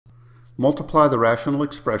Multiply the rational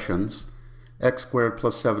expressions x squared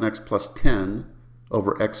plus 7x plus 10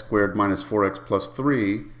 over x squared minus 4x plus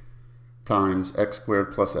 3 times x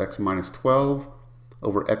squared plus x minus 12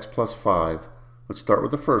 over x plus 5. Let's start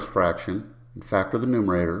with the first fraction and factor the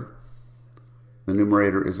numerator. The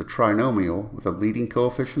numerator is a trinomial with a leading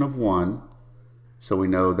coefficient of 1, so we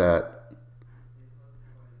know that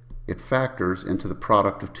it factors into the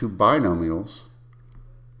product of two binomials.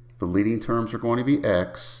 The leading terms are going to be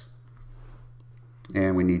x,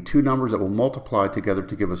 and we need two numbers that will multiply together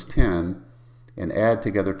to give us 10 and add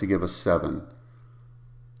together to give us 7.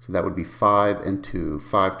 So that would be 5 and 2.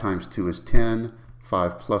 5 times 2 is 10.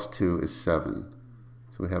 5 plus 2 is 7.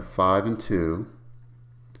 So we have 5 and 2.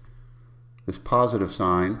 This positive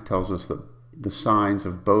sign tells us that the signs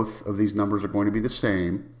of both of these numbers are going to be the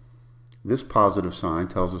same. This positive sign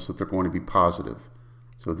tells us that they're going to be positive.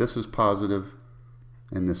 So this is positive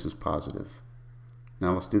and this is positive.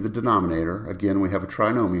 Now let's do the denominator. Again, we have a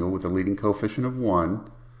trinomial with a leading coefficient of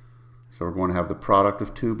 1. So we're going to have the product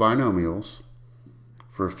of two binomials.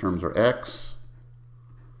 First terms are x.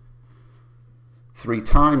 3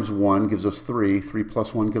 times 1 gives us 3. 3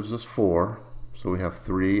 plus 1 gives us 4. So we have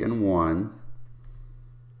 3 and 1.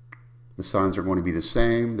 The signs are going to be the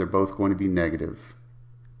same. They're both going to be negative.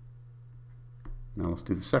 Now let's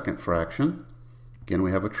do the second fraction. Again,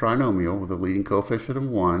 we have a trinomial with a leading coefficient of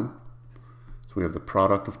 1. So we have the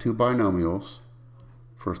product of two binomials.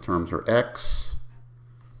 First terms are x.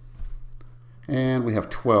 And we have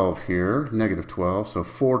 12 here, negative 12. So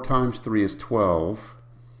 4 times 3 is 12.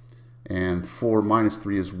 And 4 minus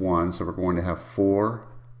 3 is 1. So we're going to have 4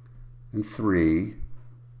 and 3.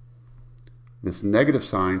 This negative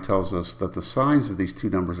sign tells us that the signs of these two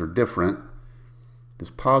numbers are different.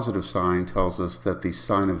 This positive sign tells us that the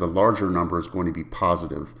sign of the larger number is going to be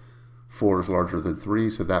positive. 4 is larger than 3,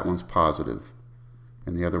 so that one's positive.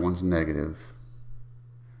 And the other one's negative.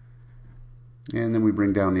 And then we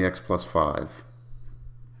bring down the x plus 5.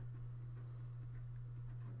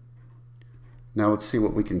 Now let's see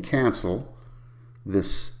what we can cancel.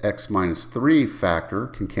 This x minus 3 factor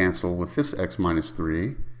can cancel with this x minus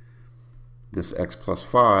 3. This x plus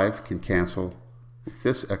 5 can cancel with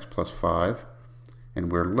this x plus 5.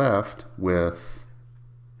 And we're left with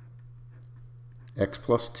x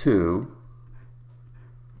plus 2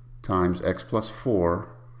 times x plus 4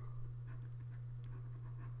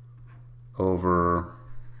 over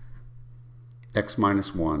x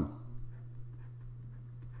minus 1.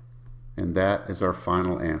 And that is our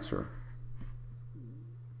final answer.